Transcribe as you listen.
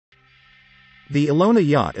The ILONA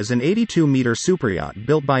Yacht is an 82-meter superyacht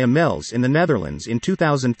built by Amels in the Netherlands in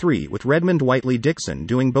 2003 with Redmand Whitely Dixon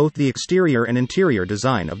doing both the exterior and interior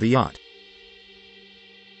design of the yacht.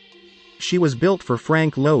 She was built for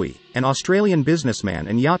Frank Lowy, an Australian businessman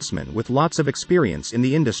and yachtsman with lots of experience in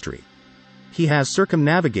the industry. He has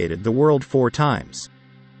circumnavigated the world 4 times.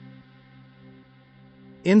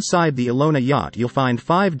 Inside the ILONA Yacht you'll find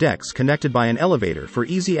 5 decks connected by an elevator for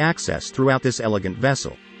easy access throughout this elegant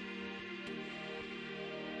vessel.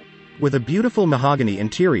 With a beautiful mahogany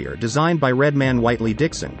interior designed by Redmand Whitely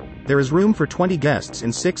Dixon, there is room for 20 guests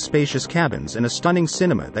in 6 spacious cabins and a stunning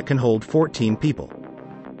cinema that can hold 14 people.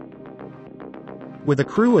 With a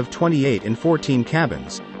crew of 28 in 14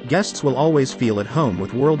 cabins, guests will always feel at home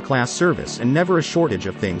with world-class service and never a shortage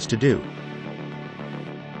of things to do.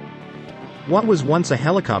 What was once a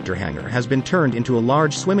helicopter hangar has been turned into a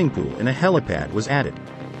large swimming pool and a helipad was added.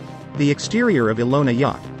 The exterior of ILONA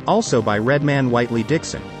Yacht, also by Redmand Whitely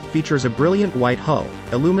Dixon, features a brilliant white hull,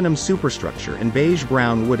 aluminum superstructure and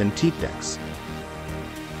beige-brown wooden teak decks.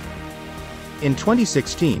 In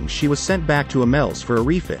 2016 she was sent back to Amels for a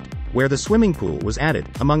refit, where the swimming pool was added,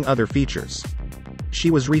 among other features.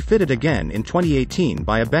 She was refitted again in 2018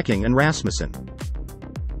 by Becking & Rasmussen.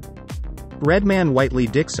 Redmand Whitely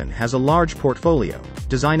Dixon has a large portfolio,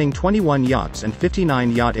 designing 21 yachts and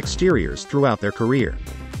 59 yacht exteriors throughout their career.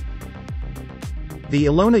 The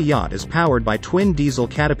ILONA Yacht is powered by twin diesel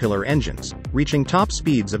Caterpillar engines, reaching top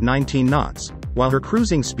speeds of 19 knots, while her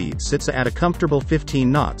cruising speed sits at a comfortable 15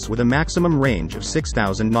 knots with a maximum range of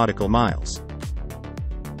 6,000 nautical miles.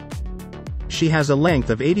 She has a length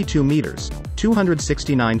of 82 meters,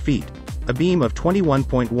 269 feet, a beam of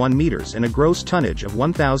 21.1 meters and a gross tonnage of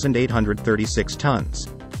 1,836 tons.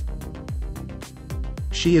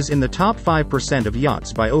 She is in the top 5% of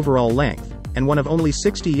yachts by overall length, and one of only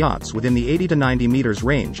 60 yachts within the 80 to 90 meters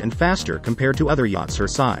range and faster compared to other yachts her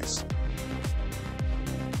size.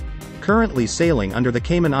 Currently sailing under the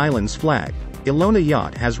Cayman Islands flag, ILONA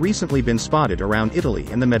Yacht has recently been spotted around Italy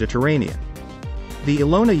and the Mediterranean. The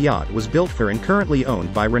ILONA Yacht was built for and currently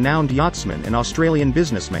owned by renowned yachtsman and Australian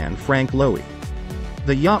businessman Frank Lowy.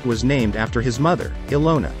 The yacht was named after his mother,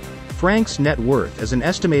 Ilona. Frank's net worth is an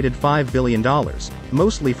estimated $5 billion,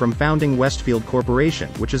 mostly from founding Westfield Corporation,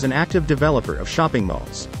 which is an active developer of shopping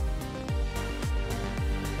malls.